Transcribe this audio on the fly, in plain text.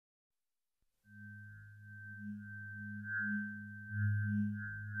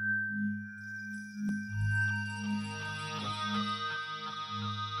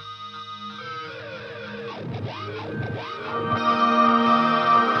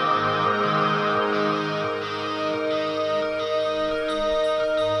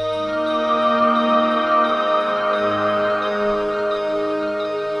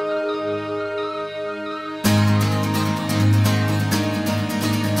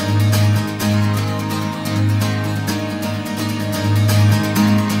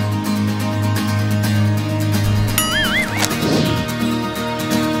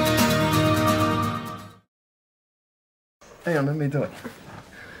me do it.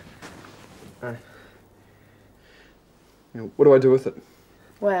 What do I do with it?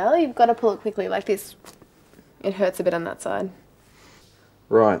 Well, you've got to pull it quickly, like this. It hurts a bit on that side.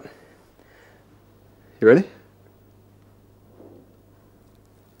 Right. You ready?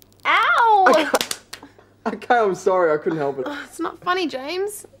 Ow! Okay, I'm sorry, I couldn't help it. It's not funny,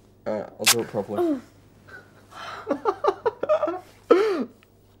 James. I'll do it properly.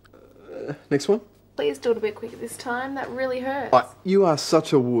 Next one? Please do it a bit quicker this time. That really hurts. You are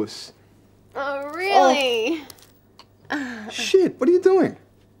such a wuss. Oh, really? Shit, what are you doing?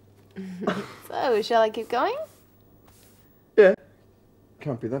 So, shall I keep going? Yeah.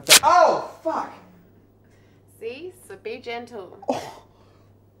 Can't be that bad. Oh, fuck! See? So be gentle.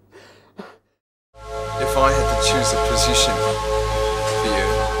 If I had to choose a position for you,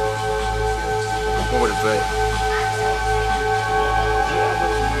 what would it be?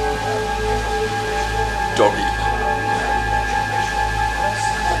 Doggy.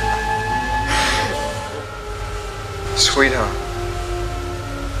 Sweetheart,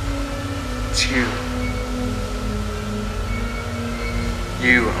 it's you.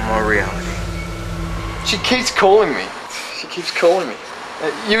 You are my reality. She keeps calling me. She keeps calling me.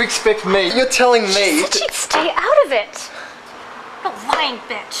 You expect me? You're telling me? She'd stay out of it. A lying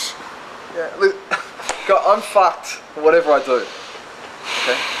bitch. Yeah, look, God, I'm fucked. Whatever I do.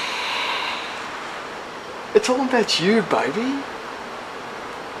 Okay. It's all about you, baby.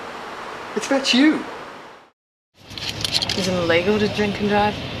 It's about you. Is it illegal to drink and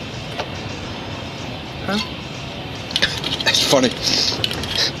drive? Huh? It's funny.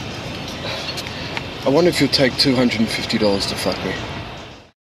 I wonder if you'll take $250 to fuck me.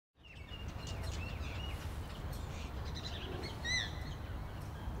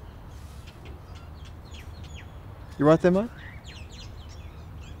 You right there, mate?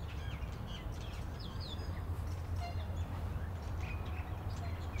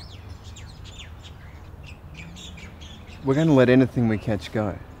 We're going to let anything we catch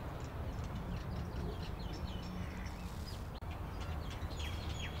go.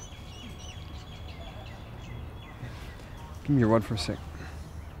 Give me your rod for a sec.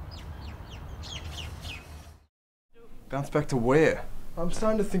 Bounce back to where? I'm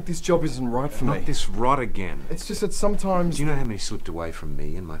starting to think this job isn't right for me. Not this rot again. It's just that sometimes... Do you know how many slipped away from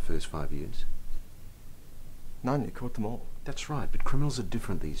me in my first 5 years? None, you caught them all. That's right, but criminals are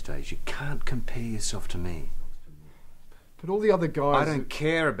different these days. You can't compare yourself to me. But all the other guys... I don't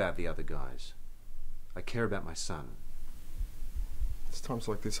care about the other guys. I care about my son. It's times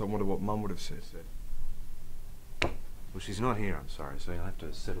like this I wonder what Mum would have said. Well, she's not here, I'm sorry, so you'll have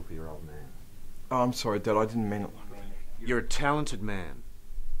to settle for your old man. Oh, I'm sorry, Dad, I didn't mean it. You're a talented man.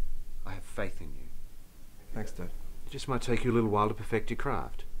 I have faith in you. Thanks, Dad. It just might take you a little while to perfect your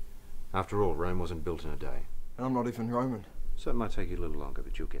craft. After all, Rome wasn't built in a day. And I'm not even Roman. So it might take you a little longer,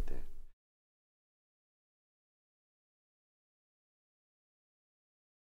 but you'll get there.